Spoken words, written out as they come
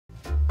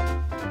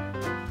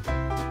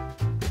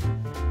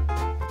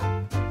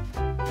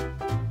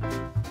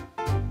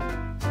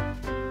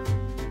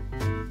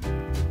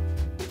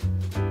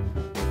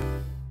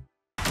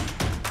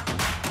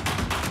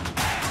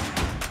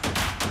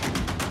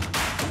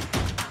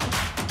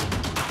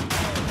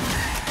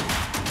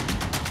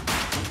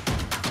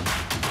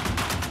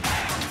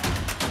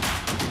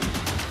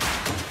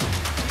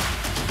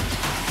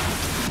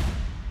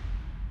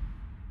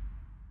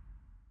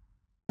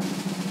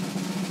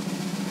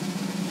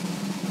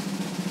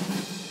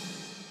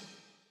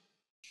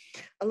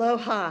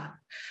Aloha.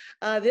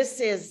 This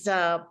is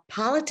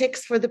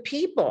Politics for the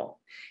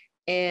People.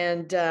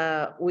 And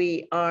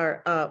we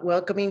are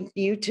welcoming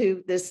you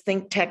to this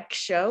Think Tech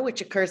show,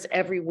 which occurs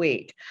every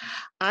week.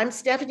 I'm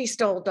Stephanie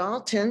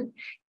Dalton,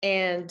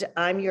 and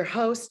I'm your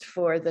host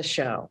for the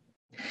show.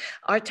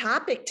 Our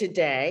topic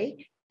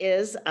today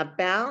is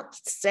about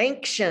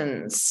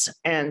sanctions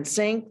and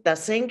the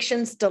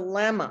sanctions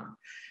dilemma.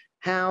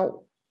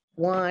 How,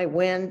 why,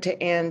 when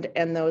to end,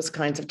 and those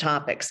kinds of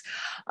topics.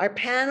 Our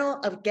panel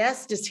of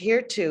guests is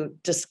here to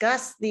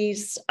discuss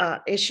these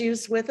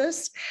issues with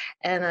us,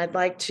 and I'd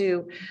like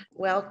to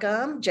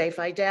welcome Jay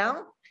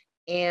Fidell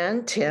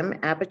and Tim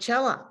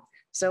Apicella.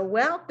 So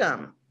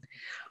welcome.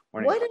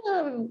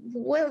 Morning.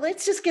 Well,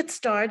 let's just get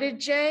started,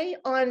 Jay,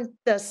 on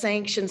the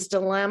sanctions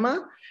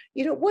dilemma.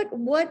 You know,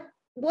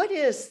 what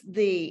is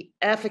the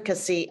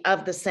efficacy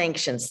of the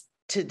sanctions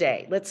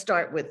today? Let's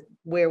start with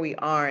where we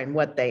are and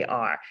what they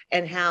are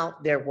and how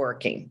they're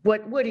working.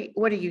 What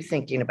are you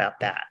thinking about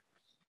that?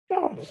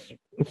 No,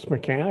 it's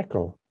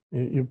mechanical.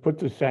 You put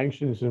the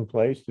sanctions in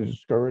place to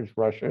discourage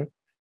Russia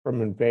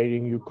from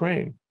invading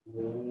Ukraine.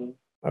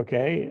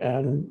 Okay,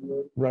 and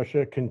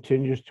Russia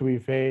continues to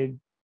evade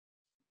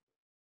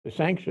the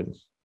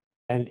sanctions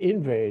and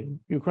invade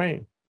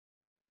Ukraine.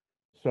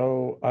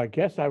 So I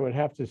guess I would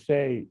have to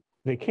say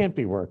they can't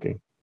be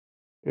working.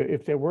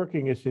 If they're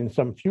working, it's in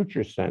some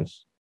future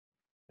sense.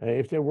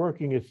 If they're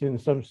working, it's in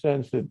some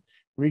sense that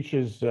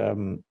reaches,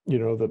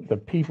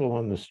 the people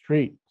on the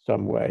street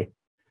some way.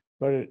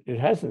 But it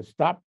hasn't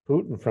stopped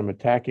Putin from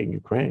attacking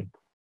Ukraine,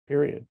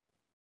 period.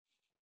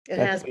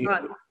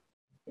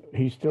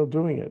 He's still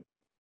doing it.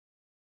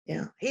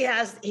 Yeah, he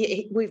has.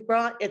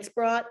 It's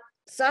brought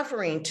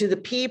suffering to the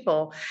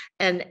people,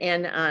 and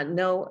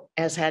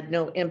has had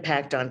no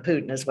impact on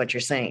Putin, is what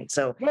you're saying.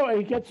 So no,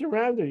 he gets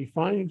around it. He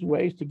finds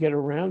ways to get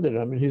around it.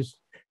 I mean,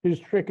 his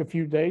trick a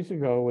few days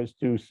ago was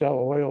to sell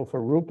oil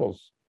for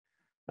rubles,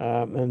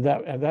 and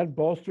that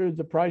bolstered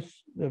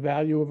the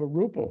value of a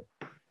ruble.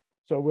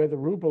 So where the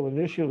ruble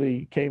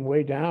initially came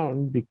way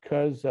down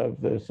because of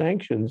the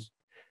sanctions,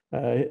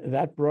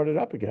 that brought it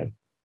up again.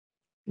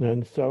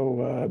 And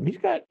so he's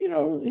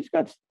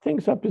got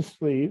things up his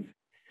sleeve.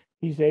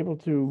 He's able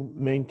to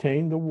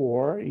maintain the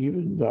war,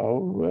 even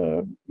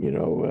though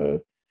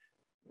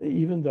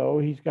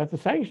he's got the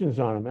sanctions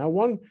on him. Now,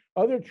 one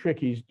other trick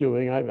he's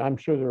doing, I'm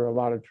sure there are a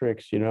lot of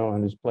tricks,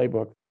 on his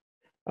playbook,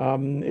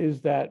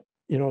 is that,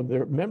 there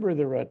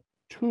are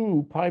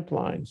two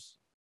pipelines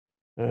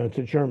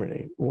to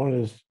Germany. One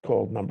is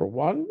called number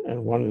one,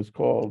 and one is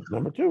called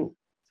number two.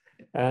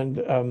 And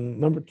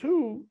number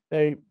two,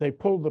 they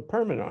pulled the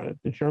permit on it.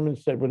 The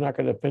Germans said, we're not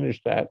going to finish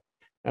that,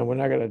 and we're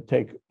not going to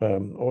take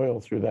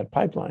oil through that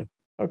pipeline.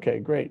 Okay,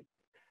 great.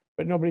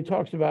 But nobody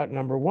talks about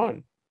number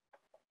one.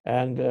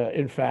 And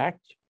in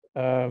fact,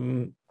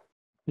 number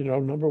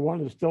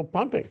one is still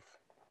pumping.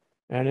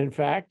 And in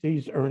fact,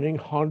 he's earning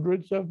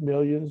hundreds of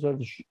millions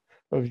of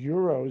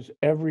euros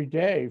every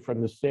day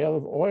from the sale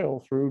of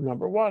oil through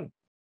number one.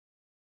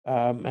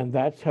 And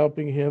that's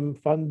helping him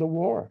fund the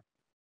war.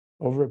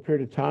 Over a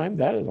period of time,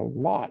 that is a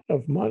lot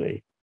of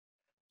money.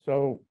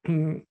 So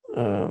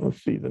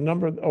let's see,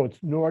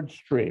 it's Nord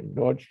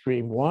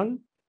Stream 1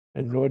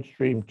 and Nord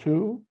Stream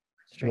 2.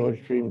 Nord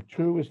Stream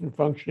 2 isn't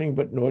functioning,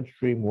 but Nord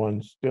Stream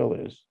 1 still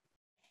is.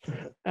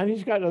 And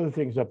he's got other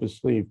things up his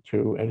sleeve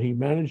too, and he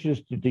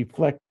manages to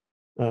deflect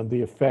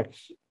the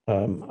effects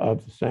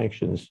of the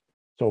sanctions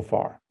so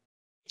far.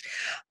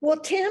 Well,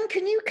 Tim,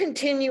 can you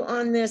continue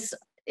on this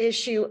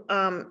issue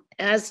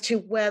as to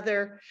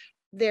whether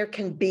there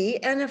can be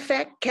an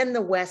effect? Can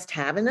the West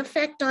have an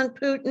effect on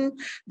Putin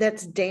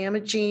that's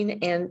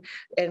damaging and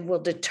will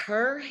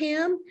deter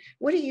him?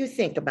 What do you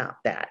think about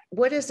that?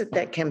 What is it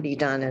that can be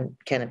done, and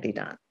can it be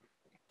done?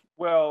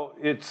 Well,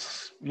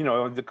 it's,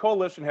 the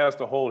coalition has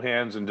to hold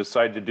hands and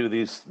decide to do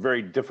these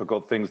very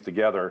difficult things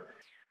together.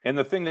 And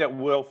the thing that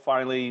will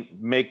finally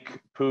make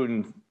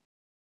Putin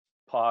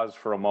pause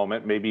for a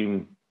moment, maybe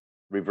even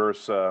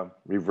reverse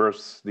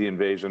the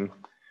invasion,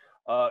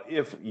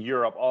 if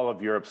all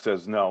of Europe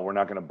says, no, we're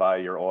not going to buy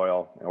your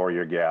oil or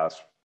your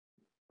gas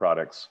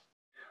products.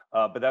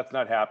 But that's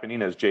not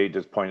happening, as Jay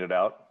just pointed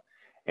out.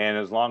 And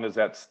as long as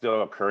that's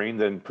still occurring,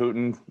 then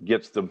Putin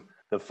gets the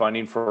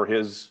funding for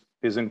his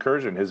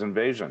incursion, his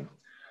invasion.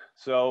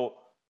 So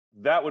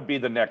that would be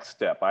the next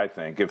step, I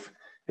think. If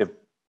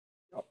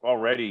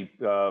already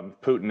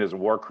Putin is a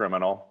war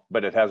criminal,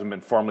 but it hasn't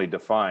been formally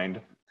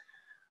defined.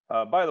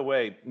 By the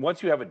way,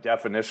 once you have a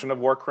definition of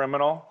war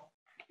criminal,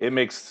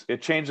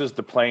 it changes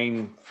the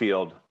playing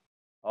field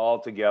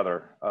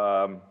altogether.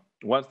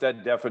 Once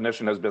that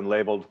definition has been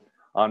labeled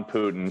on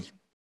Putin,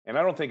 and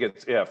I don't think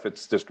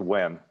it's just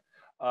when,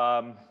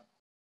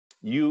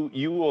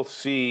 you will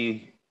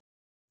see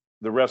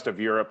the rest of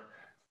Europe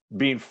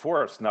being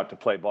forced not to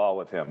play ball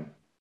with him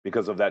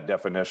because of that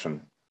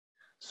definition.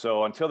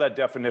 So until that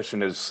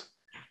definition is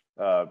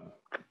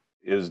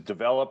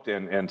developed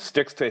and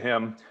sticks to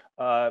him,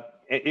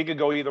 it could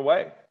go either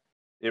way.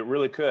 It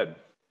really could.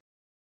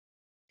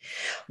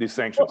 These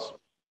sanctions.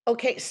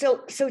 Okay,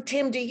 so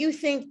Tim, do you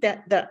think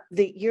that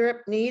the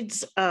Europe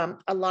needs a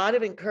lot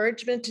of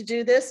encouragement to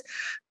do this?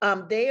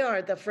 They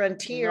are the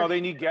frontier. No, they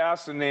need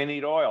gas and they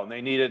need oil, and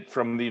they need it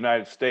from the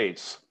United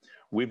States.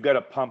 We've got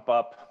to pump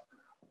up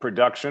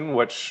production,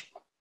 which,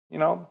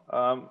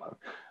 some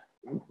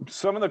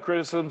of the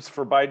criticisms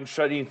for Biden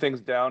shutting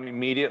things down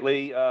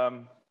immediately,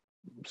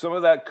 some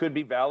of that could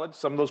be valid,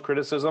 some of those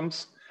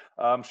criticisms.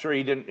 I'm sure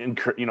he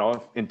didn't,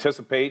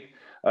 anticipate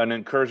an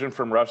incursion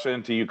from Russia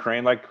into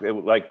Ukraine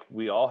like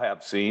we all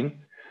have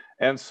seen.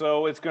 And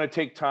so it's going to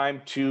take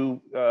time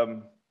to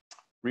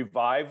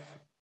revive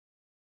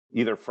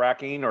either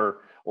fracking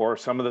or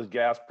some of the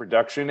gas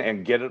production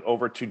and get it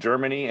over to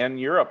Germany and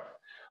Europe.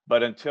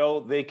 But until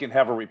they can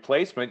have a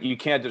replacement, you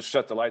can't just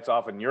shut the lights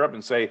off in Europe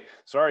and say,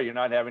 sorry, you're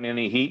not having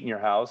any heat in your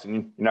house and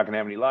you're not going to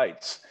have any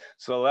lights.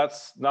 So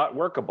that's not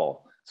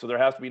workable. So there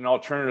has to be an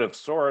alternative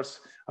source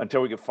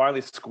until we can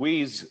finally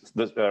squeeze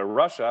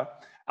Russia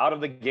out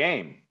of the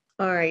game.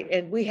 All right,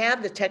 and we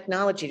have the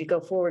technology to go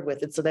forward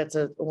with it. So that's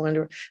an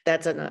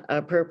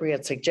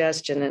appropriate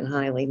suggestion and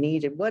highly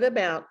needed. What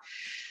about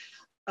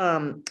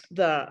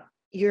the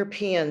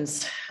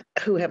Europeans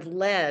who have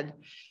led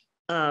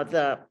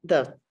the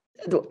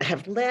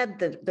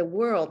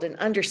world in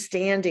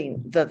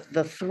understanding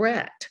the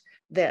threat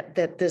that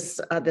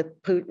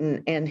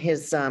Putin and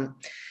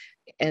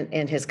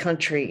his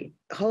country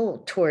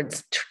hold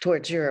towards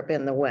Europe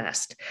and the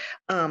West?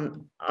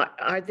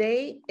 Are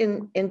they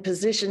in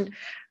position,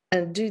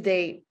 and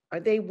are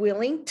they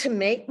willing to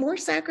make more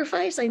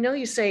sacrifice? I know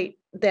you say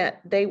that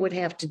they would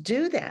have to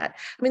do that.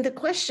 I mean, the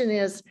question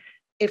is,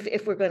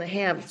 if we're going to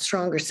have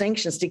stronger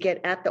sanctions to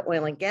get at the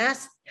oil and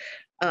gas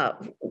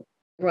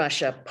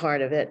Russia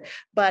part of it,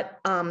 but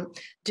are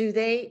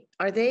they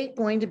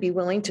going to be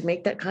willing to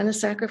make that kind of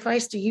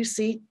sacrifice? Do you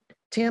see,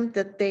 Tim,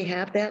 that they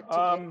have that?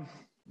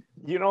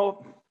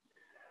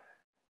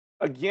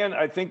 Again,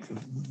 I think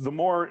the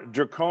more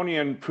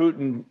draconian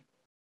Putin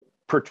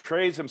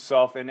portrays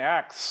himself and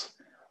acts,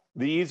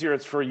 the easier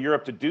it's for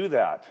Europe to do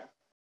that.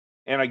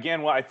 And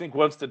again, I think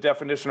once the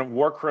definition of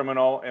war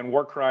criminal and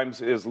war crimes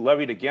is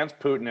levied against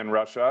Putin and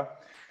Russia,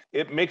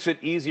 it makes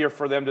it easier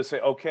for them to say,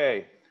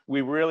 okay,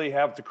 we really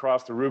have to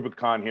cross the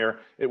Rubicon here.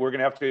 We're going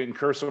to have to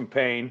incur some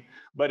pain,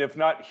 but if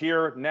not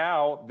here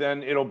now,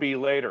 then it'll be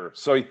later.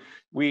 So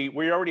we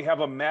already have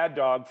a mad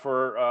dog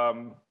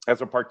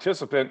as a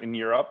participant in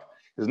Europe.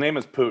 His name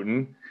is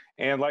Putin,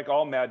 and like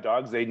all mad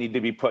dogs, they need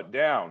to be put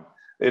down.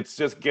 It's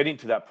just getting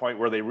to that point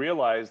where they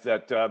realize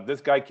that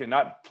this guy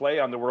cannot play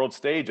on the world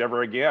stage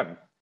ever again.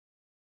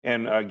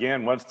 And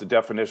again, once the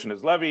definition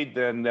is levied,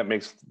 then that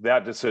makes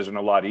that decision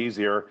a lot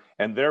easier.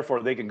 And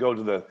therefore, they can go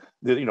to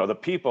the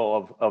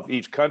people of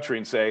each country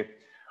and say,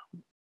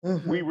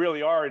 we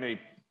really are in a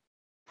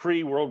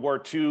pre-World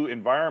War II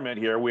environment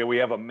here where we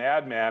have a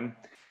madman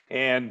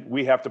and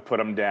we have to put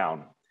him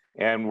down.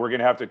 And we're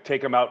going to have to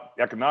take him out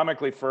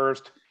economically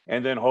first,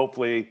 and then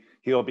hopefully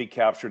he'll be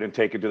captured and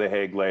taken to The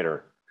Hague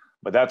later.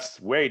 But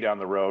that's way down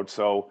the road.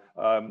 So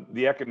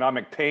the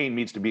economic pain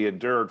needs to be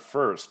endured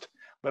first.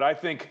 But I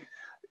think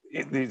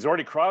he's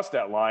already crossed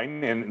that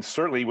line, and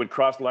certainly would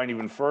cross the line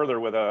even further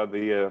with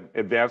the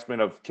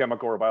advancement of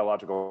chemical or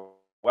biological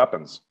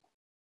weapons.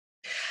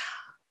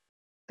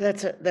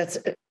 That's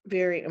a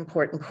very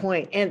important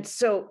point. And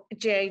so,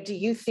 Jay, do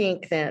you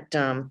think that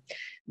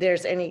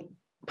there's any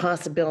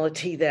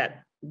possibility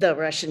that the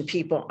Russian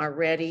people are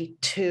ready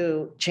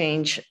to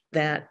change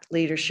that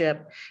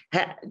leadership?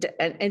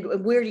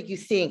 And where do you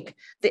think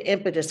the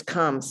impetus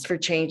comes for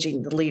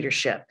changing the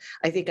leadership?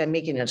 I think I'm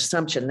making an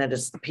assumption that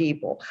it's the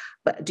people,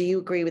 but do you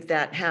agree with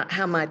that?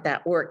 How might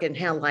that work, and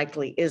how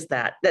likely is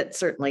that? That's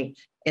certainly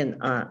in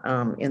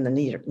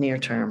the near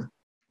term.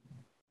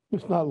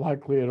 It's not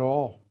likely at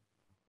all.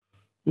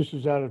 This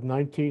is out of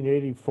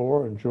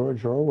 1984 and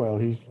George Orwell.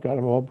 He's got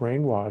them all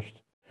brainwashed.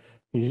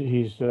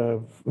 He's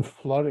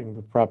flooding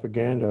the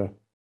propaganda,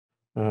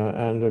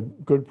 and a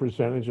good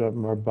percentage of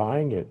them are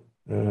buying it,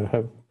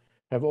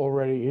 have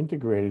already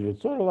integrated it.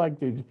 Sort of like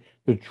the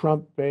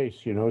Trump base,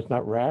 it's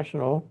not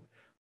rational,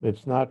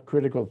 it's not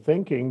critical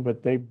thinking,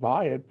 but they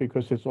buy it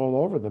because it's all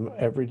over them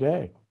every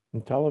day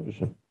in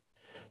television.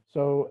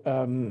 So,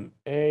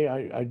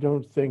 I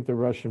don't think the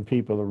Russian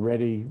people are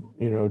ready,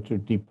 to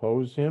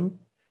depose him,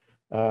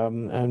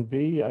 and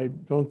B, I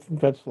don't think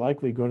that's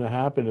likely going to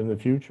happen in the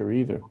future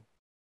either.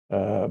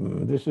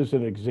 This is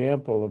an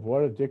example of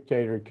what a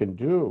dictator can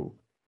do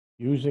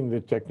using the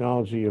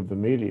technology of the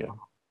media.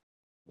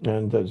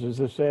 And as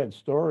a sad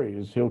story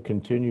is he'll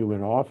continue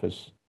in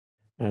office,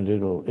 and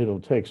it'll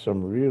take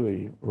some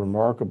really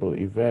remarkable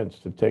events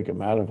to take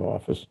him out of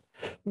office.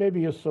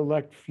 Maybe a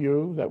select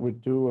few that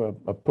would do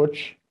a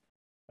putsch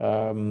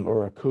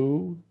or a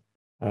coup,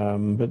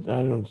 but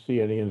I don't see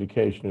any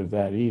indication of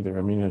that either.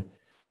 I mean,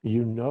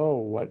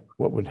 what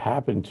would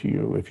happen to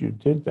you if you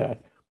did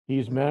that.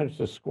 He's managed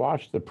to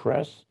squash the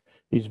press.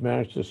 He's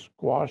managed to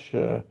squash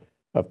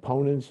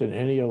opponents in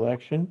any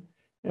election,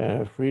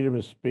 freedom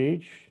of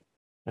speech,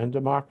 and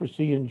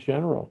democracy in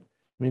general.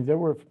 I mean, there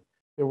were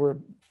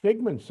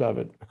figments of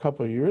it a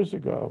couple of years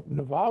ago.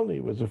 Navalny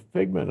was a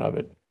figment of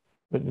it.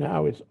 but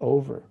now it's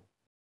over.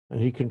 And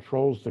he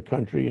controls the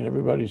country, and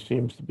everybody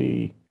seems to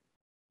be,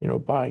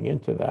 buying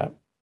into that.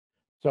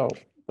 So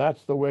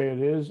that's the way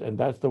it is, and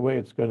that's the way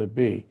it's going to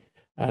be.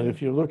 And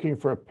if you're looking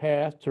for a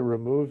path to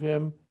remove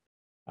him,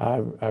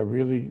 I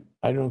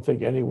don't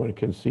think anyone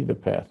can see the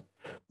path.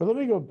 But let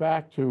me go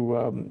back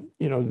to,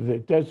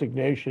 the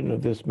designation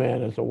of this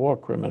man as a war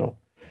criminal.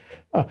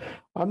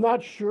 I'm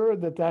not sure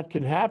that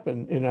can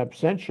happen in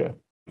absentia.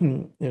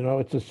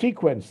 It's a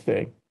sequence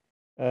thing.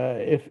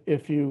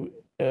 If you,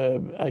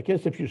 I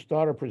guess if you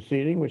start a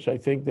proceeding, which I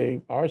think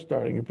they are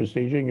starting a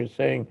proceeding, you're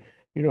saying,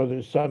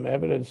 there's some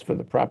evidence for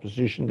the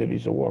proposition that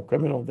he's a war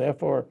criminal,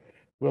 therefore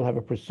we'll have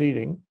a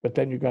proceeding, but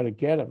then you got to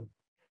get him,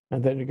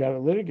 and then you got to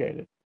litigate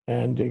it,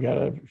 and you got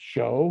to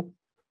show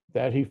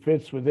that he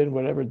fits within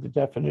whatever the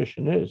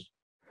definition is.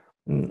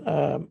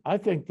 I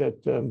think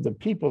that the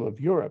people of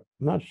Europe,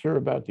 I'm not sure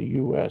about the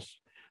US,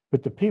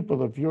 but the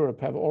people of Europe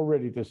have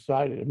already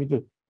decided. I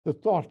mean, the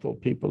thoughtful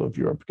people of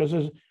Europe, because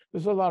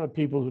there's a lot of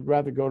people who'd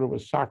rather go to a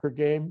soccer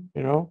game,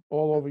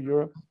 all over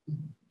Europe,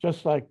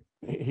 just like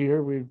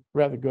here, we'd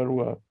rather go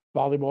to a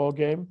volleyball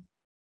game.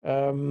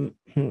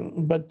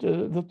 But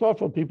the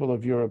thoughtful people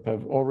of Europe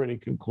have already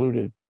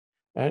concluded,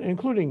 and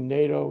including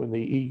NATO and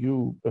the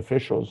EU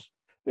officials,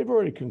 they've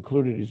already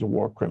concluded he's a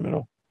war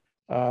criminal.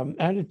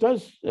 And it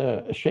does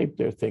shape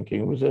their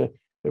thinking.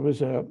 There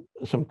was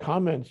some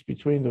comments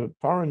between the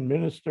foreign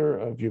minister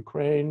of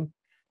Ukraine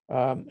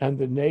and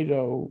the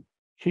NATO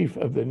chief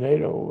of the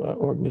NATO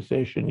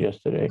organization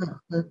yesterday.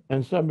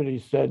 And somebody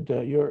said,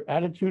 your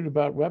attitude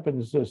about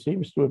weapons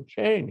seems to have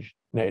changed,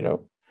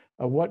 NATO.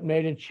 What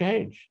made it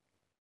change?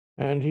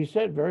 And he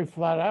said very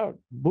flat out,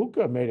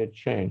 Bucha made it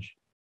change.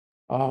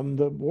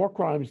 The war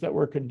crimes that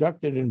were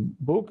conducted in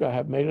Bucha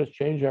have made us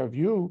change our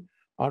view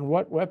on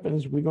what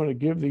weapons we're going to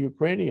give the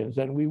Ukrainians,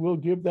 and we will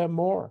give them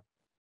more.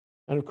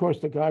 And of course,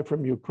 the guy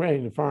from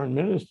Ukraine, the foreign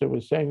minister,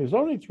 was saying, there's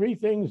only three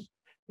things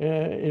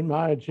in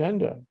my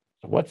agenda.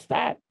 So what's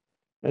that?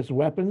 There's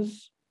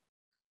weapons,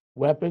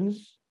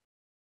 weapons,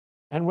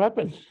 and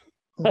weapons.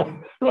 That's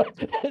what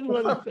he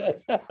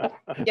said.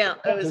 Yeah,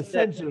 it was a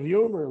sense of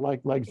humor,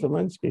 like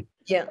Zelensky.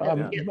 Yeah,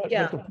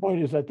 But the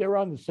point is that they're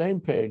on the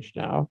same page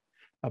now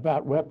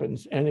about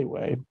weapons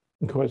anyway.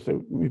 Of course, the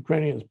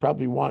Ukrainians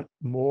probably want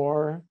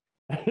more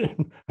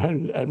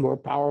and more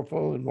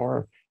powerful and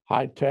more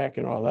high tech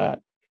and all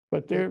that.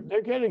 But they're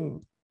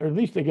getting, or at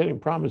least they're getting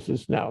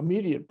promises now,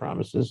 immediate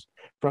promises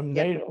from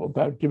NATO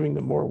about giving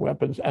them more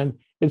weapons. And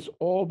it's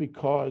all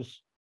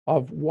because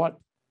of what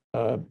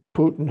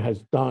Putin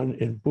has done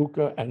in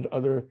Bucha and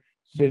other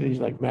cities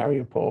like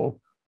Mariupol,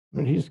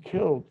 when he's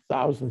killed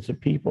thousands of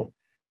people.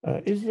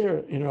 Is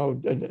there,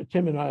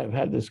 Tim and I have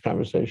had this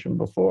conversation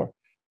before.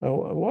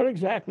 What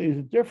exactly is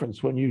the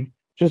difference when you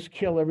just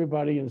kill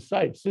everybody in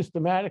sight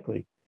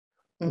systematically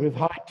with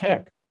high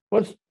tech?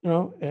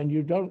 And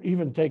you don't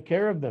even take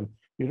care of them.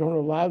 You don't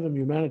allow them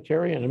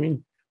humanitarian. I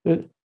mean,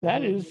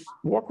 that is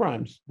war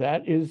crimes.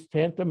 That is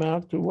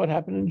tantamount to what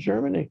happened in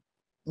Germany.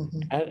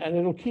 And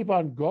it'll keep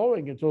on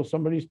going until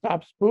somebody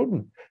stops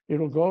Putin.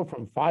 It'll go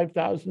from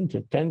 5,000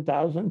 to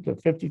 10,000 to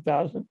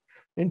 50,000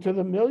 into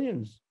the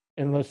millions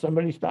unless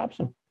somebody stops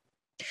him.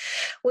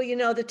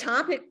 Well, the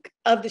topic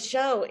of the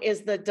show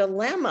is the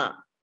dilemma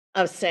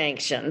of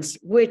sanctions,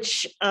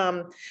 which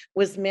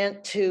was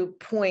meant to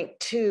point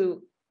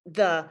to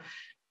the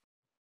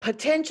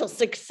potential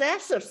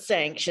success of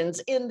sanctions,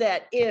 in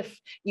that if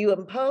you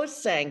impose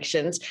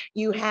sanctions,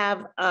 you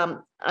have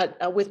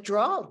a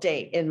withdrawal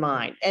date in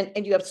mind,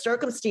 and you have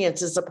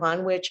circumstances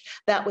upon which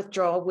that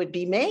withdrawal would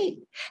be made.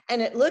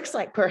 And it looks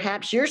like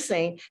perhaps you're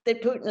saying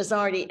that Putin has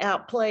already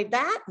outplayed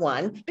that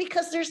one,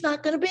 because there's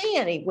not going to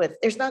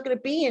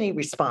be any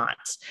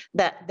response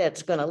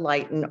that's going to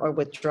lighten or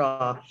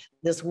withdraw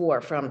this war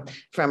from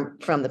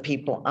the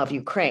people of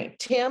Ukraine.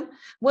 Tim,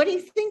 what do you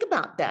think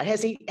about that?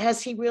 Has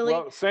he really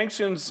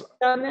sanctions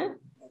done that?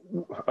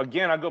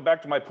 Again, I go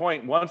back to my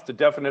point. Once the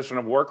definition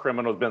of war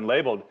criminal has been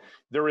labeled,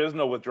 there is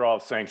no withdrawal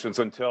of sanctions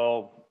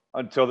until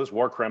this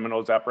war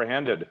criminal is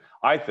apprehended,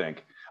 I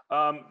think.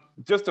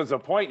 Just as a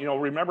point,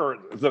 remember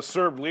the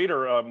Serb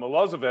leader,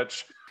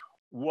 Milosevic,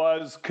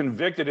 was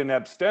convicted in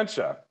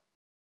absentia.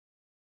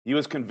 He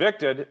was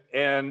convicted,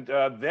 and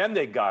then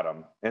they got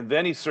him. And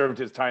then he served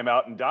his time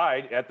out and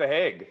died at The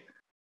Hague.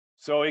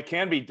 So it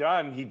can be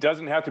done. He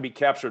doesn't have to be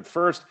captured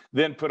first,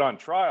 then put on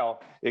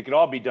trial. It could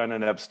all be done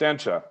in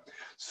absentia.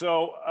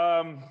 So,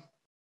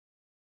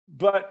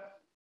 but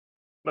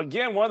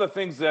again, one of the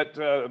things that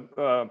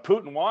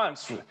Putin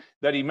wants,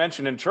 that he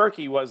mentioned in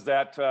Turkey, was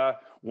that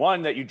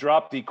one, that you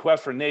drop the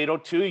quest for NATO,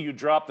 two, you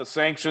drop the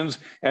sanctions,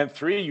 and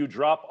three, you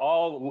drop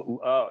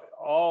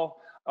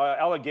all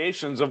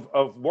allegations of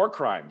war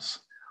crimes.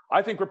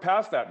 I think we're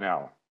past that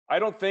now. I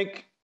don't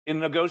think in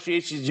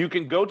negotiations you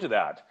can go to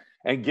that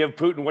and give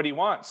Putin what he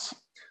wants.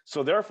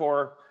 So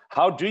therefore,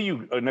 how do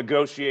you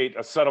negotiate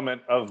a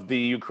settlement of the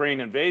Ukraine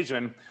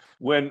invasion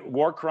when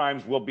war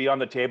crimes will be on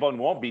the table and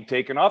won't be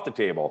taken off the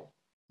table?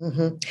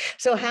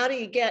 So how do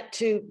you get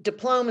to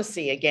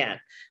diplomacy again?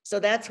 So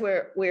that's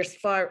where we're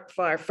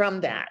far from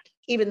that.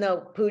 even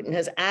though Putin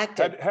has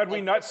acted. Had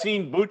we not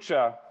seen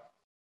Bucha,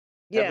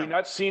 had we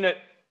not seen it,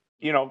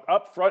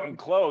 up front and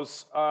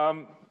close,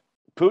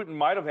 Putin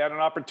might have had an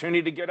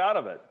opportunity to get out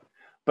of it.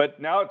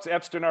 But now it's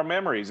etched in our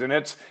memories. And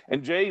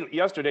Jay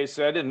yesterday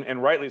said,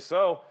 and rightly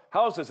so,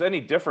 how is this any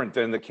different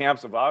than the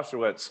camps of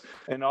Auschwitz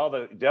and all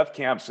the death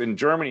camps in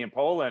Germany and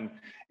Poland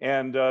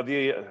and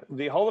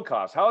the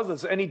Holocaust? How is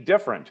this any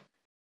different?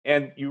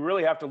 And you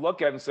really have to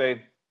look at it and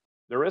say,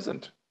 there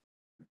isn't.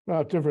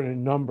 Well, it's different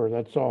in number,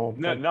 that's all.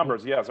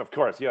 Numbers, yes, of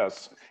course,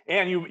 yes.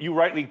 And you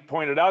rightly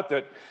pointed out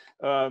that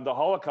the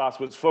Holocaust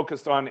was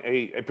focused on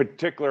a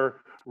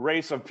particular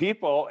race of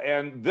people,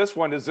 and this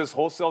one is this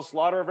wholesale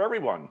slaughter of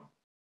everyone.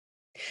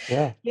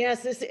 Yeah.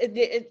 Yes,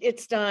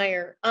 it's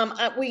dire.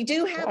 We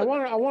do have. I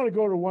want to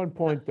go to one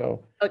point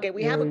though. Okay,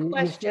 we have a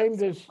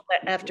question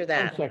after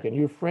that. 1 second.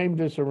 You framed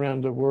this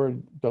around the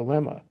word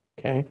dilemma.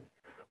 Okay,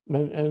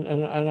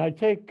 and I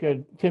take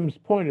Tim's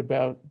point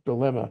about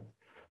dilemma.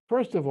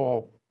 First of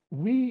all,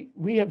 we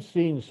have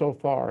seen so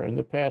far in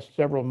the past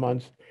several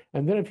months,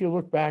 and then if you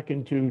look back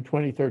into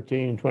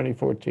 2013,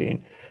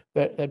 2014,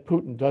 that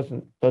Putin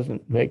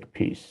doesn't make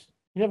peace.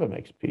 He never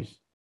makes peace.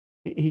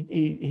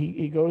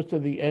 He goes to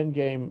the end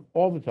game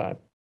all the time,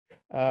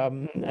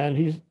 and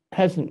he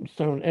hasn't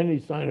shown any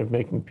sign of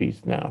making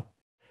peace now.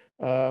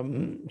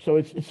 So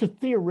it's a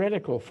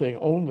theoretical thing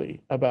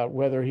only about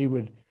whether he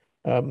would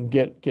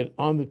get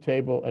on the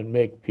table and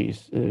make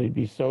peace. He'd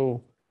be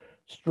so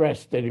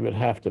stressed that he would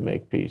have to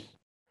make peace.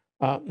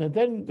 And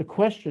then the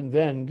question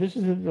this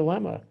is a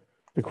dilemma.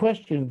 The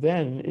question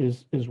then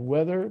is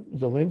whether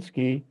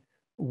Zelensky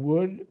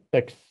would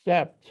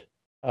accept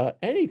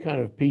any kind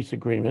of peace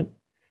agreement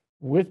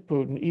with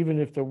Putin, even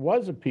if there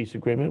was a peace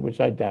agreement, which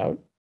I doubt,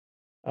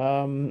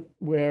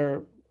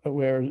 where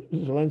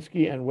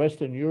Zelensky and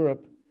Western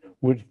Europe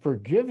would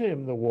forgive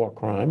him the war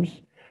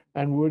crimes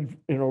and would,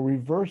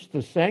 reverse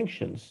the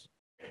sanctions.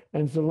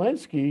 And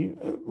Zelensky,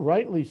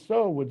 rightly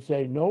so, would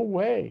say, no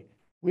way,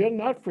 we are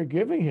not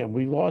forgiving him.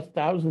 We lost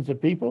thousands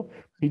of people.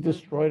 He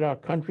destroyed our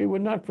country. We're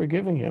not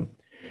forgiving him.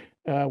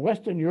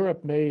 Western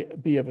Europe may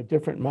be of a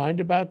different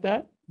mind about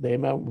that. They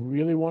might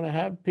really want to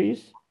have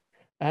peace.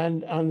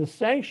 And on the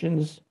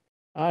sanctions,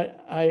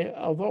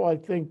 although I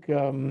think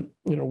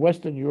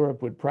Western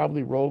Europe would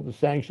probably roll the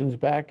sanctions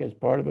back as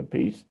part of a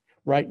peace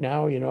right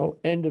now,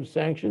 end of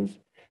sanctions.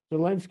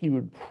 Zelensky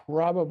would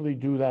probably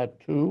do that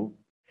too.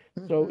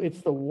 So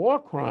it's the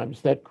war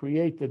crimes that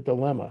create the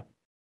dilemma.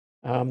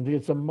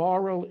 It's a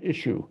moral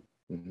issue,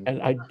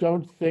 and I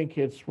don't think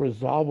it's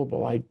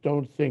resolvable. I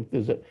don't think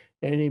there's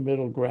any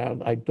middle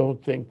ground. I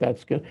don't think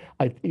that's going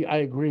to, I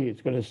agree,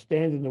 it's going to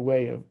stand in the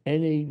way of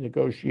any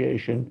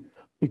negotiation,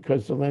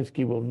 because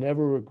Zelensky will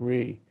never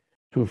agree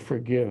to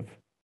forgive.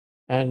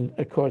 And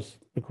of course,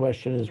 the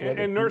question is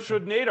whether. And nor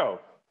should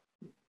NATO.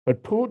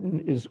 But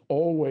Putin is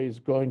always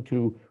going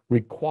to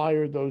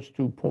require those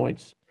 2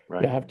 points.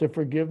 Right. You have to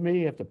forgive me,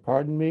 you have to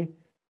pardon me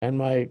and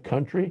my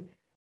country,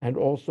 and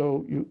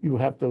also you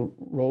have to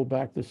roll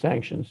back the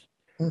sanctions.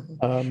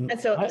 And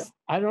so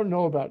I don't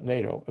know about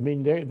NATO. I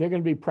mean, they're going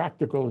to be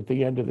practical at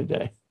the end of the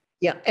day.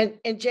 Yeah,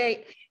 and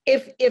Jay,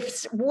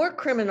 if war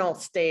criminal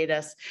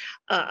status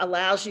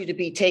allows you to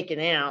be taken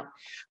out,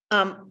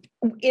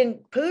 in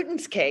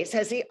Putin's case,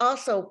 has he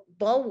also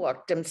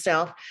bulwarked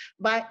himself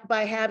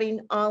by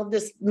having all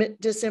this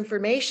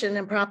disinformation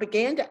and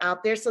propaganda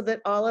out there, so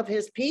that all of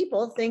his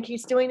people think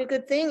he's doing a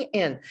good thing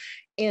in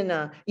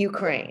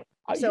Ukraine?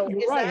 So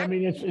you're right. I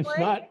mean, it's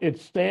not.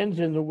 It stands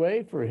in the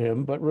way for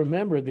him. But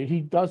remember that he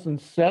doesn't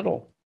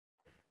settle.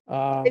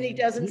 And he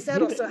doesn't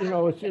settle.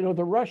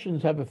 The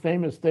Russians have a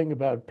famous thing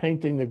about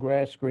painting the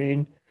grass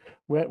green.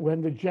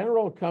 When the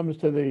general comes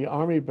to the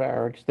army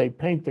barracks, they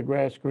paint the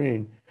grass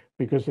green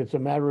because it's a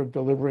matter of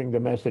delivering the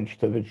message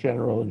to the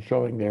general and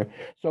showing there.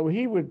 So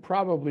he would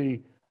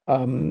probably,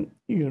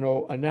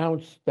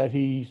 announce that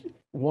he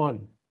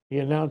won. He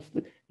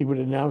would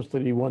announce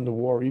that he won the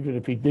war, even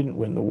if he didn't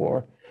win the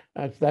war.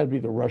 That'd be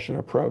the Russian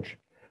approach.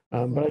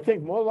 But I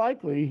think more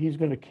likely he's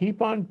going to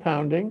keep on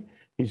pounding.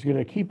 He's going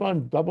to keep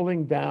on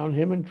doubling down.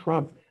 Him and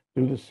Trump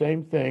do the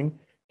same thing,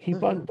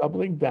 keep on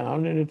doubling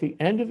down. And at the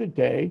end of the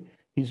day,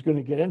 he's going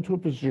to get into a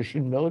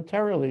position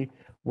militarily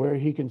where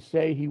he can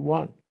say he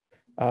won,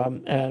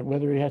 and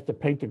whether he has to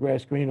paint the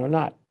grass green or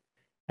not.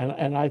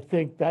 And I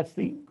think that's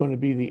going to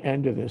be the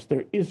end of this.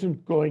 There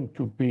isn't going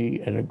to be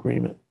an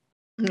agreement.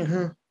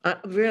 A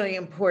really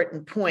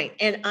important point.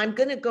 And I'm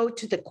going to go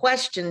to the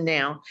question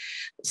now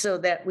so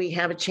that we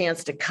have a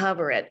chance to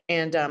cover it.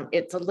 And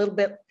it's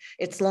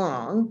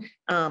long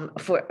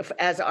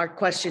as our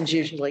questions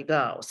usually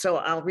go. So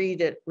I'll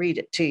read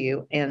it to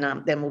you, and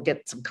then we'll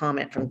get some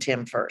comment from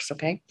Tim first,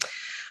 okay?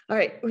 All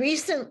right.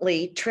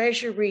 Recently,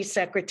 Treasury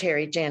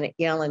Secretary Janet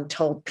Yellen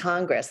told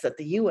Congress that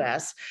the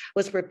U.S.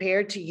 was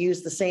prepared to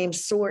use the same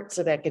sorts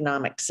of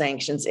economic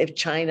sanctions if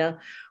China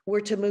were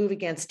to move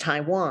against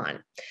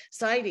Taiwan,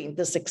 citing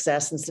the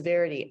success and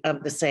severity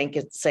of the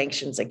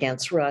sanctions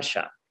against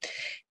Russia.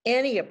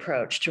 Any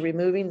approach to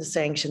removing the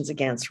sanctions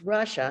against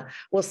Russia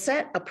will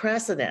set a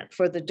precedent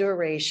for the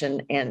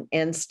duration and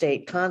end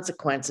state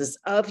consequences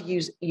of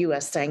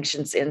U.S.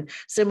 sanctions in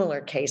similar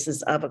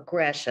cases of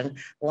aggression,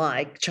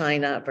 like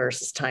China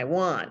versus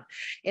Taiwan.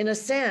 In a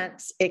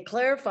sense, it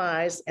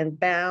clarifies and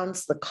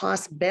bounds the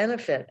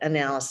cost-benefit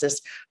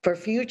analysis for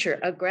future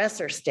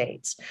aggressor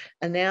states,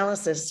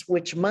 analysis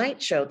which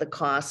might show the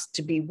cost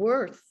to be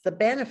worth the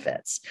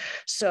benefits.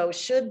 So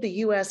should the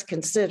U.S.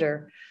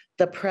 consider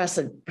the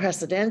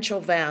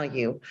precedential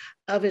value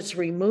of its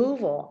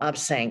removal of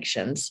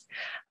sanctions,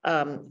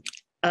 on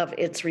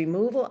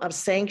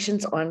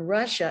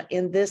Russia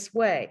in this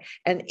way?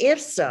 And if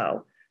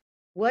so,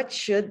 what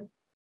should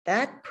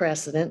that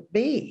precedent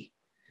be?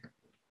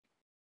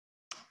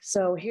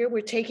 So here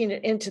we're taking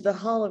it into the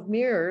Hall of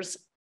Mirrors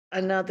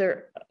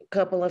another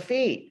couple of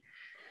feet.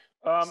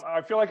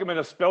 I feel like I'm in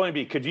a spelling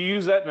bee. Could you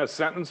use that in a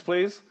sentence,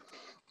 please?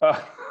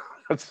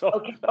 So,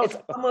 Okay, it's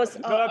almost.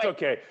 No, that's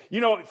okay.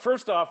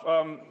 First off,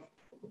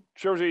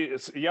 Georgie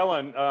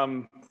Yellen,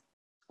 I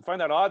find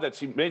that odd that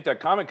she made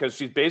that comment because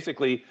she's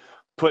basically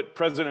put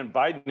President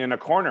Biden in a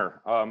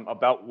corner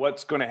about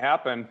what's going to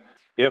happen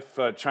if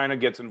China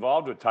gets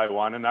involved with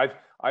Taiwan. And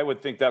I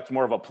would think that's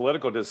more of a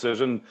political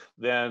decision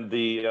than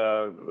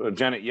the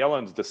Janet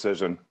Yellen's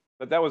decision.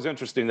 But that was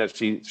interesting that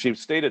she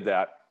stated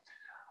that.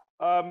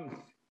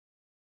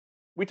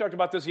 We talked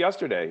about this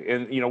yesterday,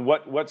 and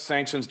what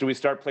sanctions do we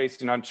start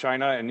placing on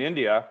China and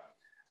India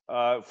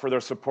for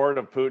their support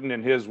of Putin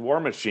and his war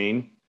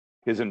machine,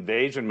 his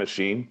invasion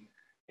machine,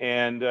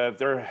 and if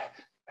they're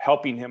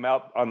helping him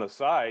out on the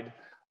side,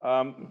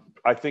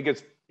 I think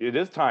it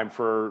is time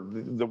for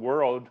the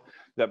world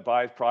that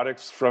buys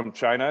products from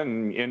China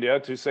and India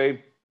to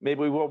say maybe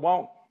we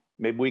won't,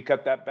 maybe we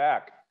cut that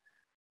back,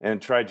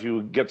 and try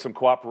to get some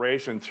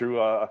cooperation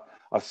through a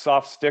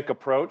soft stick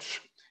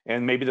approach.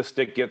 And maybe the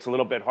stick gets a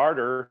little bit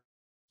harder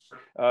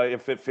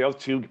if it fails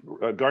to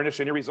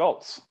garnish any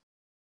results.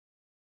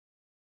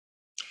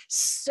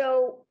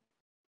 So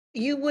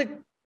you would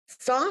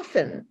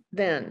soften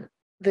then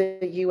the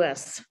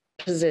U.S.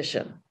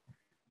 position.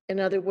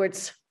 In other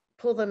words,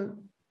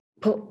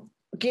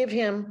 give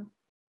him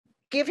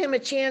a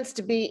chance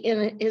to be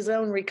in his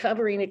own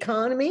recovering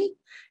economy.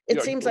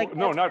 It seems like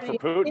no, not for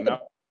Putin.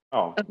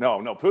 No.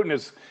 Putin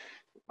is.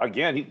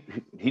 Again,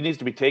 he needs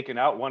to be taken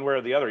out one way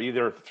or the other,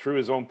 either through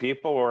his own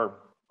people or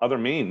other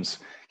means.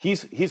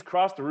 He's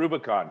crossed the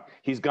Rubicon.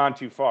 He's gone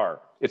too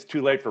far. It's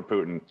too late for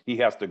Putin. He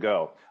has to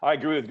go. I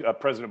agree with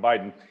President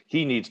Biden.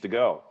 He needs to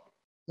go.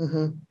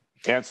 Mm-hmm.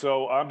 And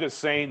so I'm just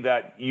saying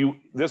that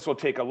this will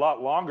take a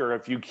lot longer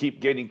if you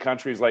keep getting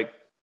countries like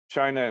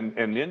China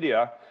and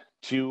India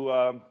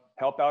to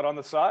help out on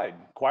the side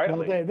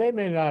quietly. Well, they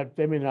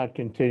may not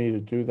continue to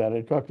do that.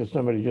 I talked to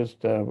somebody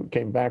just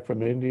came back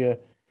from India.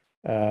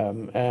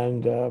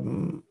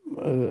 The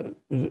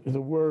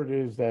word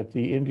is that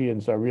the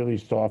Indians are really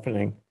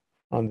softening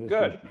on this.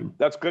 Good. issue.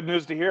 That's good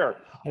news to hear.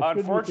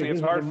 Unfortunately, it's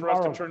hard for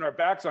us to turn our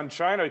backs on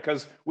China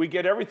because we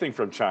get everything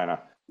from China.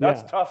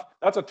 That's tough.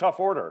 That's a tough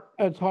order.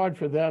 It's hard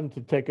for them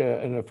to take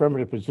an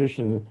affirmative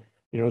position,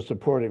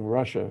 supporting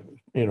Russia,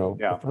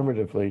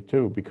 affirmatively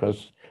too,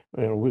 because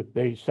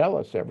they sell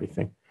us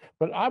everything.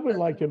 But I would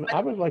like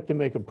to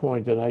make a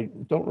point that I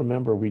don't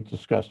remember we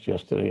discussed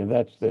yesterday, and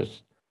that's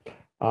this.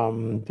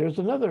 There's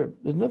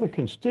another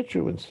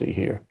constituency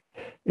here.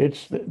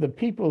 It's the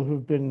people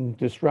who've been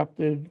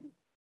disrupted,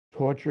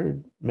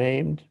 tortured,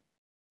 maimed,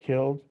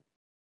 killed,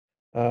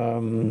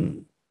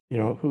 who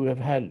have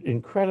had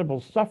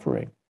incredible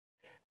suffering.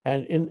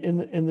 And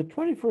in the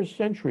 21st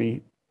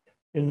century,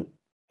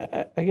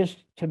 I guess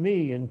to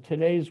me, in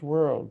today's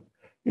world,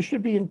 you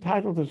should be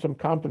entitled to some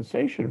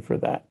compensation for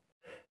that,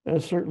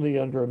 certainly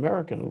under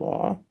American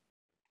law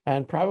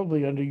and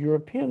probably under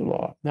European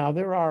law. Now,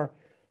 there are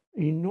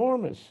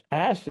enormous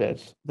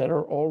assets that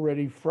are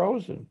already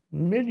frozen.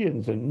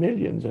 Millions and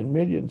millions and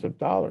millions of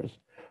dollars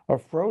are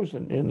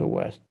frozen in the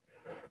West.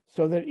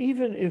 So that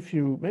even if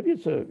maybe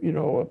it's a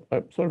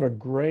sort of a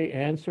gray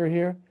answer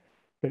here,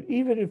 but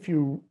even if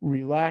you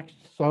relax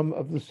some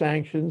of the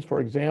sanctions, for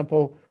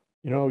example,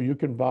 you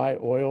can buy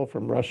oil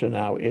from Russia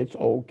now, it's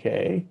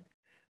okay.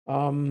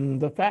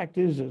 The fact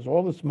is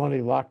all this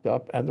money locked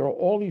up, and there are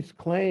all these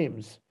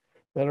claims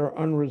that are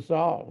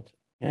unresolved.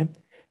 Okay?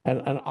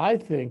 And I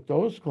think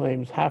those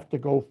claims have to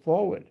go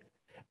forward.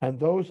 And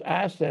those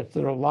assets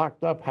that are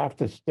locked up have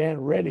to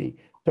stand ready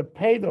to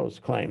pay those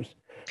claims.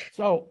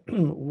 So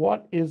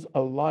what is a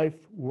life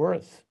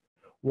worth?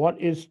 What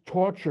is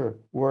torture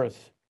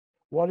worth?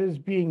 What is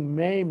being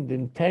maimed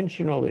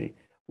intentionally?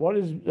 What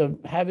is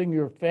having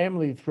your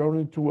family thrown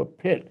into a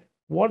pit?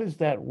 What is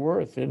that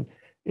worth in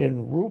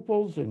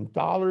rubles, in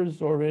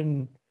dollars, or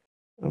in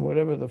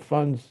whatever the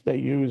funds they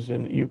use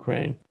in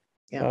Ukraine?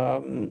 Yeah.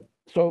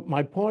 So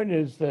my point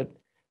is that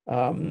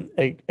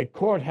a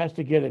court has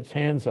to get its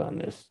hands on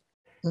this.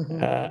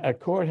 Mm-hmm. A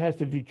court has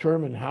to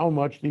determine how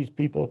much these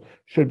people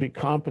should be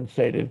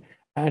compensated,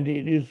 and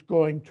it is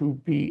going to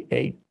be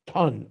a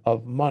ton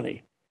of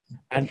money,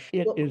 and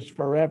it is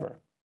forever.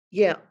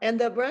 Yeah, and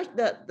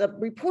the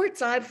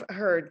reports I've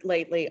heard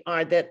lately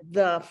are that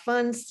the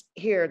funds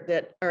here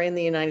that are in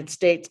the United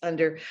States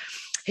under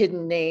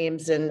hidden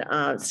names and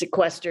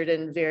sequestered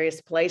in various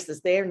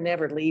places, they're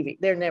never leaving.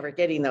 They're never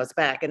getting those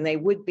back, and they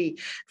would be,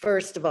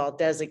 first of all,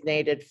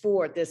 designated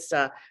for this.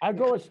 I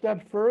go a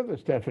step further,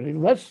 Stephanie.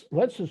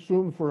 Let's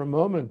assume for a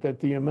moment that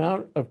the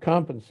amount of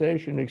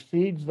compensation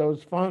exceeds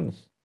those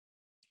funds.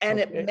 And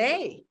Okay. it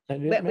may,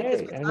 And it but may,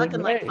 because we're and it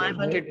talking like may,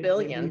 500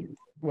 billion.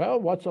 Well,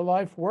 what's a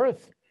life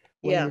worth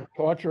when Yeah. you're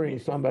torturing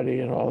somebody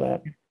and all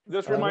that?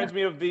 This reminds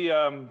me of the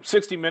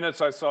 60 Minutes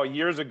I saw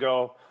years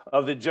ago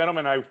of the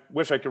gentleman, I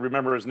wish I could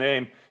remember his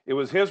name. It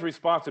was his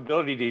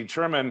responsibility to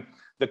determine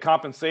the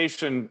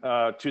compensation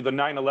to the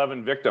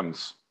 9/11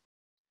 victims.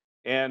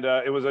 And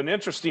it was an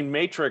interesting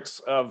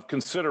matrix of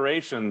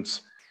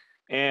considerations.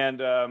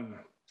 And I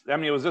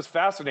mean, it was just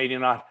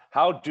fascinating on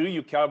how do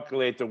you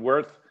calculate the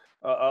worth,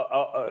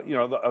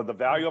 the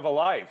value of a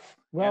life,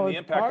 Well, and the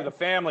impact of the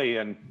family.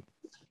 And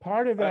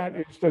part of that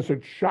is, does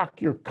it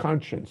shock your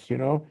conscience,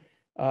 beyond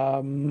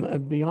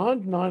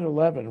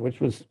 9/11, which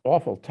was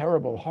awful,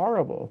 terrible,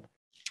 horrible.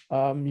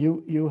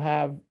 You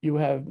have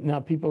now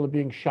people are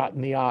being shot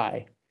in the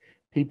eye,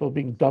 people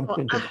being dumped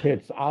into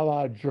pits, a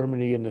la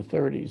Germany in the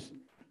 30s.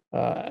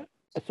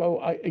 So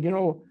I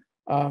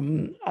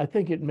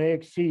think it may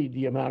exceed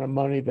the amount of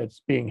money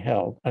that's being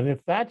held. And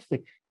if that's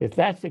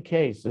the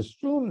case,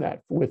 assume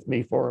that with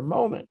me for a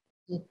moment.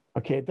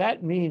 Okay,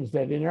 that means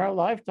that in our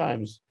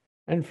lifetimes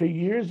and for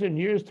years and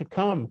years to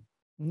come,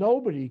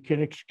 nobody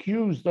can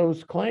excuse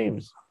those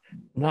claims.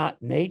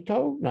 Not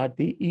NATO, not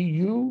the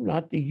EU,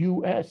 not the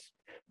US.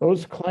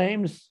 Those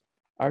claims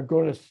are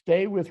going to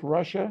stay with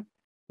Russia.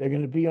 They're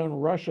going to be on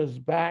Russia's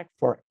back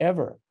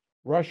forever.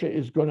 Russia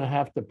is going to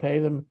have to pay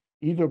them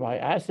either by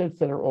assets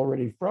that are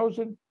already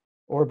frozen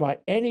or by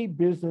any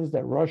business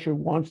that Russia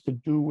wants to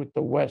do with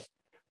the West.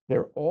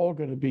 They're all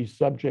going to be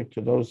subject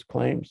to those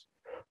claims.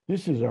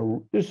 This is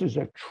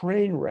a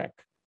train wreck.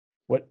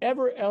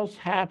 Whatever else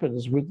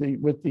happens with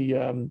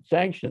the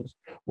sanctions,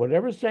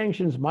 whatever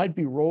sanctions might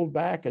be rolled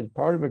back as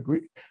part of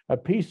a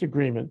peace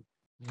agreement,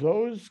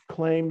 those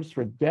claims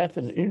for death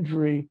and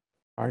injury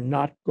are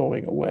not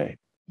going away.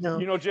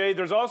 No. Jay,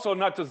 there's also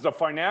not just the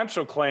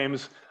financial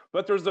claims,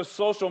 but there's the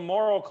social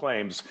moral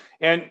claims.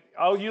 And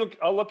I'll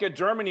look at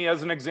Germany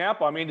as an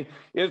example. I mean,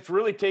 it's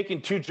really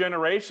taking 2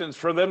 generations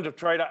for them to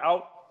try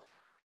to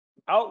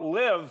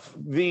outlive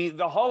the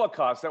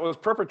Holocaust that was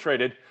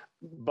perpetrated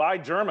by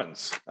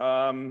Germans.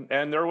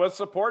 And there was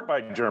support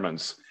by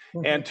Germans.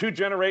 Mm-hmm. And 2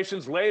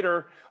 generations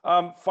later,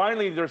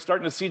 finally, they're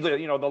starting to see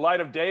the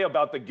light of day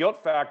about the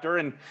guilt factor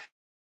and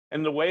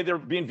the way they're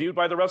being viewed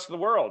by the rest of the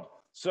world.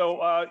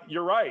 So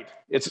you're right.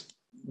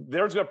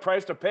 There's a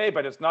price to pay,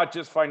 but it's not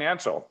just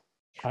financial.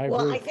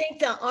 I think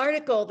the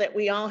article that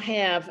we all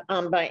have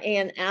by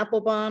Ann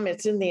Applebaum,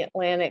 it's in the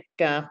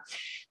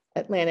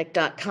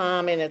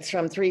Atlantic.com, and it's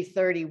from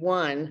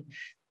 3/31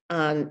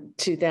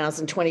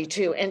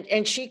 2022.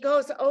 And she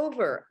goes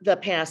over the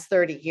past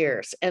 30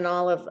 years and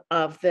all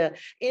of the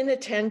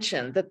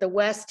inattention that the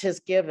West has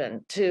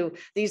given to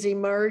these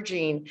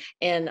emerging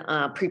and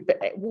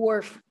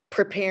war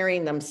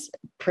preparing them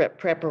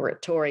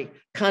preparatory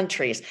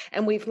countries.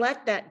 And we've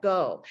let that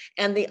go.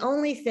 And the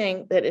only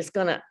thing that is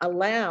going to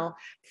allow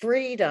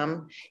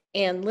freedom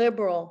and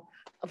liberal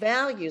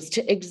values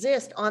to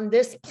exist on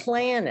this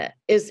planet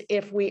is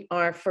if we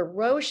are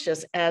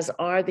ferocious, as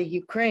are the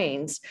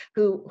Ukrainians,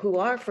 who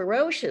are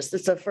ferocious.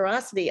 It's the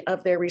ferocity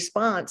of their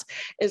response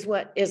is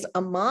what is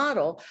a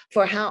model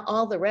for how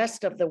all the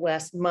rest of the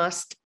West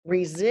must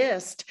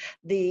resist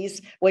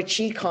these, what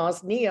she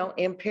calls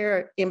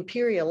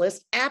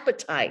neo-imperialist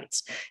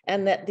appetites.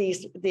 And that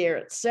there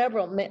are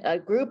several, a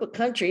group of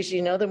countries,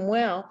 you know them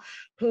well,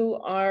 who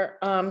are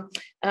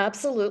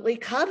absolutely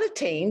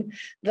coveting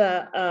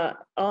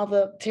all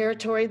the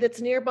territory that's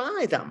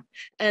nearby them.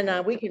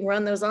 And we can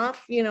run those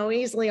off,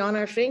 easily on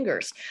our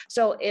fingers.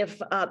 So if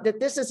that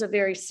this is a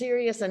very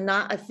serious and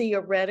not a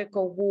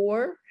theoretical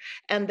war,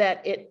 and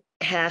that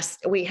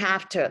we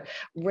have to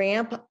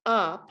ramp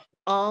up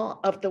all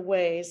of the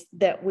ways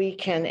that we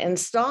can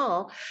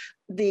install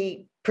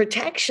the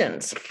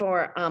protections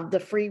for the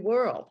free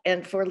world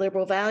and for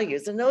liberal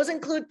values. And those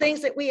include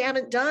things that we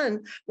haven't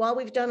done while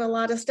we've done a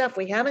lot of stuff.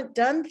 We haven't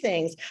done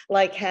things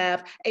like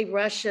have a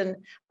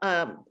Russian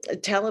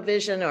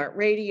television or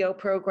radio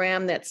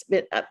program that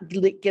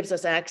gives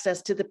us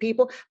access to the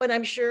people. But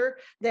I'm sure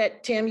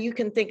that, Tim, you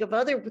can think of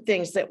other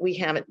things that we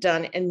haven't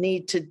done and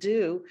need to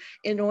do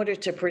in order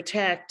to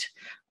protect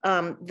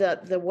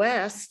the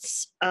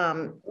West's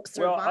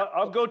Well,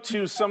 I'll go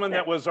to someone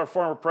that was our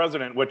former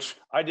president, which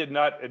I did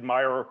not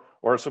admire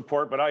or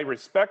support, but I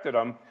respected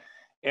him.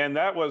 And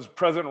that was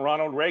President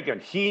Ronald Reagan.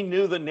 He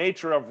knew the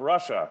nature of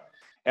Russia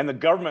and the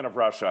government of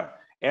Russia.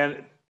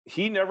 And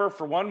he never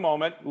for one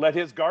moment let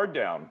his guard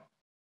down.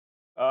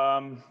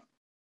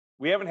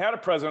 We haven't had a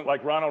president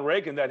like Ronald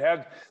Reagan that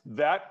had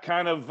that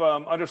kind of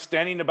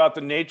understanding about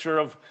the nature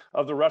of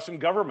the Russian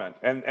government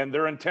and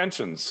their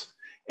intentions.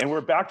 And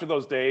we're back to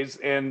those days.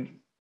 And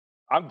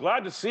I'm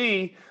glad to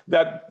see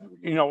that,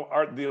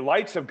 the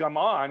lights have come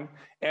on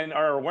and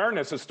our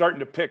awareness is starting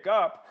to pick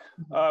up,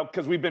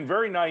 because we've been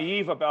very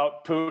naive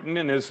about Putin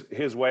and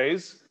his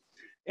ways.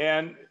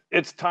 And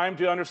it's time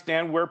to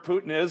understand where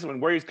Putin is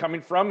and where he's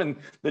coming from and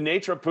the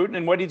nature of Putin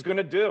and what he's going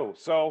to do.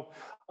 So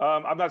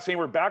I'm not saying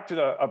we're back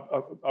to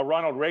a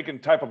Ronald Reagan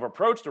type of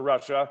approach to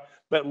Russia,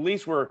 but at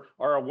least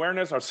our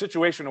awareness, our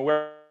situation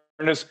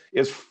awareness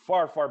is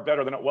far, far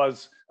better than it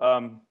was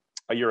a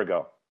year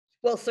ago.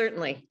 Well,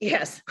 certainly,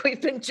 yes,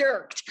 we've been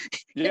jerked.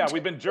 Yeah,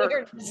 we've been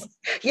jerked.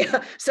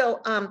 Yeah, so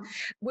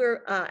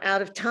we're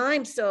out of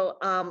time. So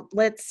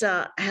let's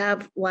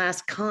have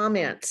last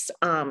comments.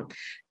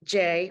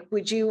 Jay,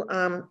 would you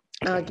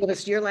give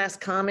us your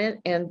last comment,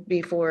 and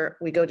before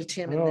we go to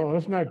Tim? No,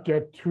 let's not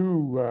get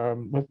too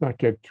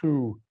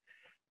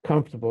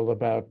comfortable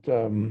about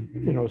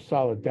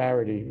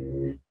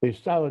solidarity. The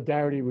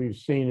solidarity we've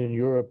seen in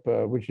Europe,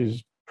 which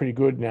is pretty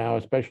good now,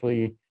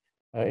 especially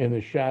in the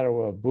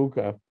shadow of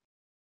Bucha,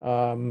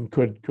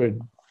 could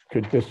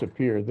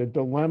disappear. The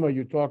dilemma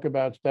you talk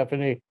about,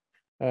 Stephanie,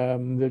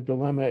 the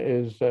dilemma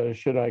is,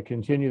 should I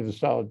continue the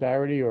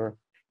solidarity or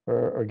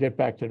get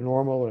back to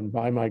normal and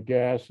buy my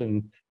gas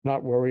and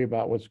not worry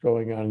about what's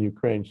going on in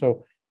Ukraine?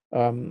 So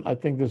I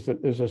think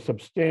there's a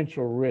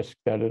substantial risk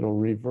that it'll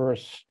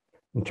reverse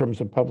in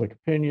terms of public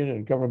opinion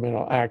and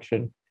governmental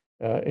action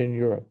in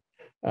Europe.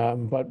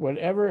 But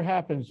whatever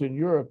happens in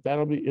Europe,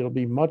 it'll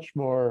be much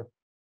more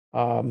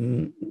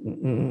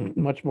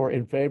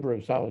in favor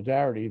of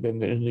solidarity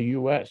than in the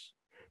U.S.,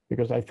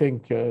 because I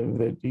think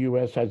that the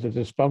U.S. has a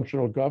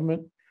dysfunctional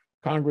government.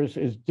 Congress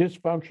is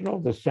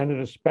dysfunctional. The Senate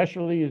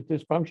especially is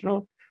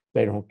dysfunctional.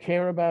 They don't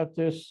care about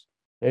this.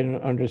 They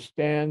don't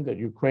understand that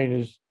Ukraine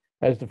is,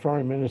 as the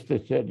foreign minister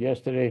said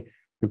yesterday,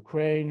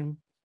 Ukraine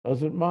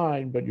doesn't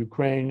mind, but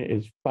Ukraine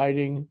is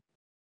fighting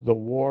the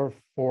war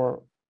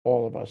for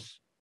all of us,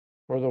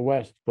 for the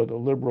West, for the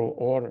liberal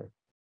order.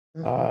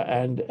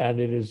 And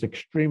it is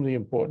extremely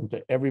important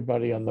to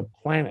everybody on the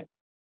planet.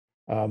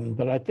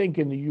 But I think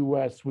in the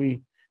U.S.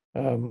 we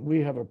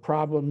have a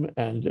problem,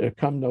 and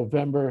come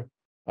November,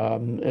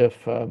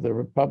 if the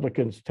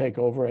Republicans take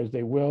over, as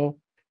they will,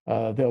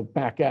 they'll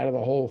back out of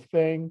the whole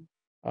thing,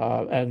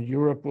 and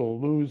Europe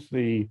will lose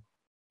the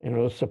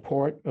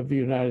support of the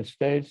United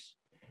States,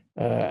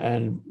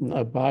 and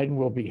Biden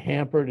will be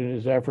hampered in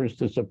his efforts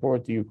to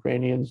support the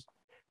Ukrainians.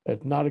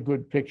 It's not a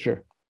good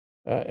picture.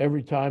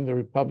 Every time the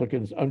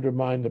Republicans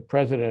undermine the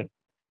president,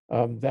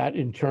 that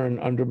in turn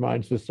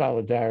undermines the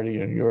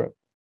solidarity in Europe.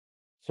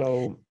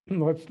 So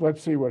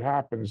let's see what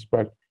happens,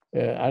 but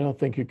I don't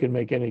think you can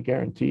make any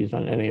guarantees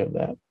on any of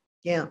that.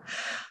 Yeah.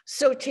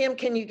 So Tim,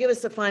 can you give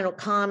us a final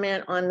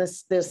comment on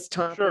this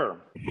topic?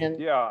 Sure.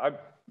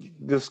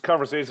 This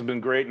conversation has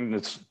been great, and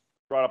it's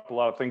brought up a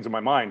lot of things in my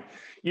mind.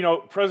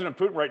 President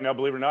Putin right now,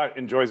 believe it or not,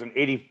 enjoys an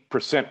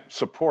 80%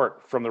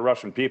 support from the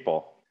Russian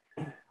people.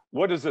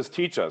 What does this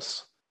teach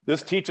us?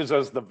 This teaches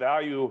us the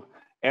value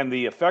and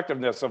the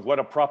effectiveness of what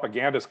a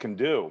propagandist can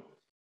do.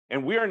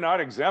 And we are not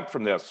exempt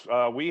from this.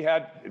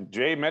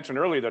 Jay mentioned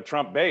earlier, the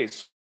Trump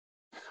base.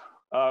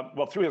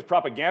 Through his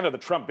propaganda, the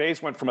Trump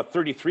base went from a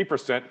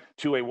 33%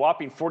 to a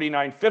whopping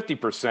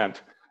 49-50%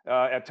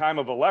 at time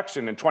of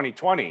election in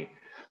 2020.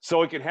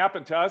 So it can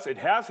happen to us. It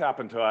has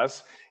happened to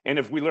us. And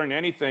if we learn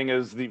anything,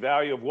 is the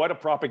value of what a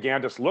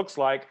propagandist looks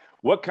like,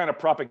 what kind of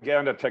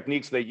propaganda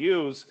techniques they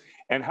use,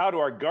 and how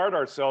to guard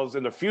ourselves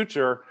in the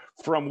future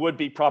from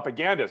would-be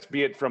propagandists,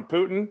 be it from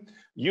Putin,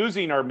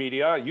 using our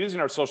media, using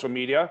our social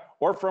media,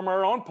 or from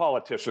our own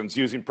politicians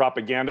using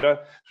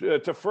propaganda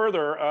to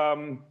further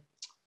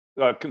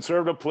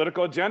conservative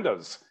political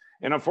agendas.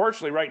 And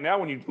unfortunately, right now,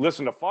 when you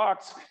listen to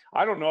Fox,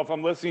 I don't know if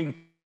I'm listening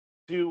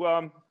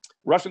to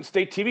Russian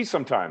state TV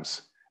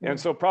sometimes. And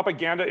so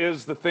propaganda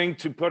is the thing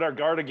to put our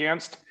guard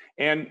against,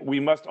 and we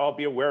must all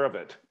be aware of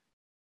it.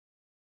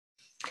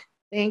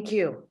 Thank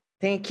you.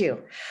 Thank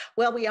you.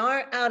 Well, we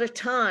are out of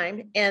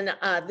time, and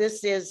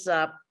this is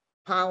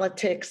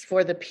Politics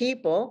for the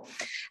People,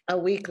 a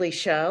weekly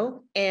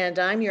show. And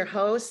I'm your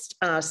host,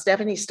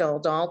 Stephanie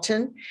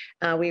Dalton.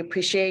 We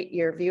appreciate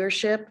your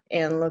viewership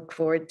and look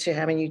forward to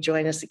having you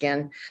join us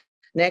again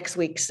next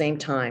week, same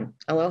time.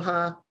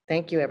 Aloha.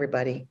 Thank you,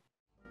 everybody.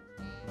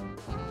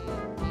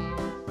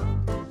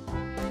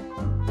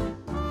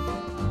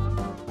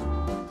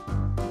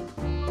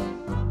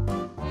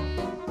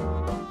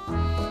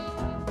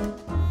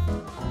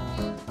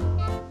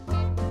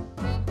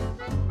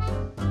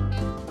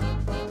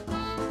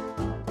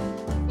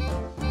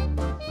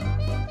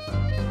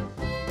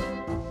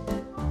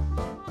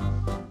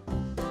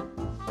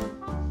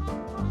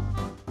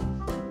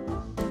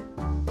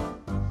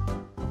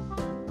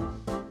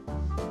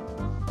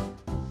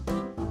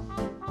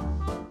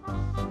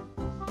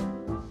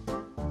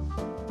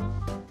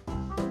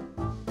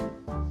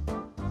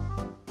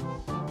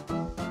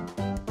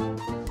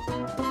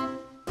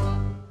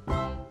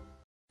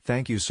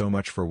 Thank you so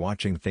much for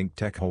watching Think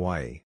Tech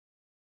Hawaii.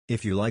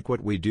 If you like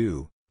what we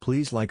do,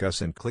 please like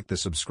us and click the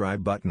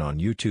subscribe button on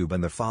YouTube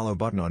and the follow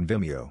button on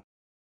Vimeo.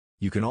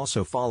 You can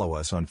also follow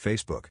us on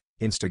Facebook,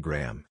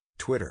 Instagram,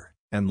 Twitter,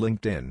 and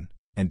LinkedIn,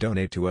 and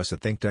donate to us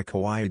at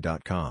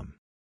thinktechhawaii.com.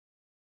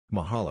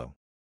 Mahalo.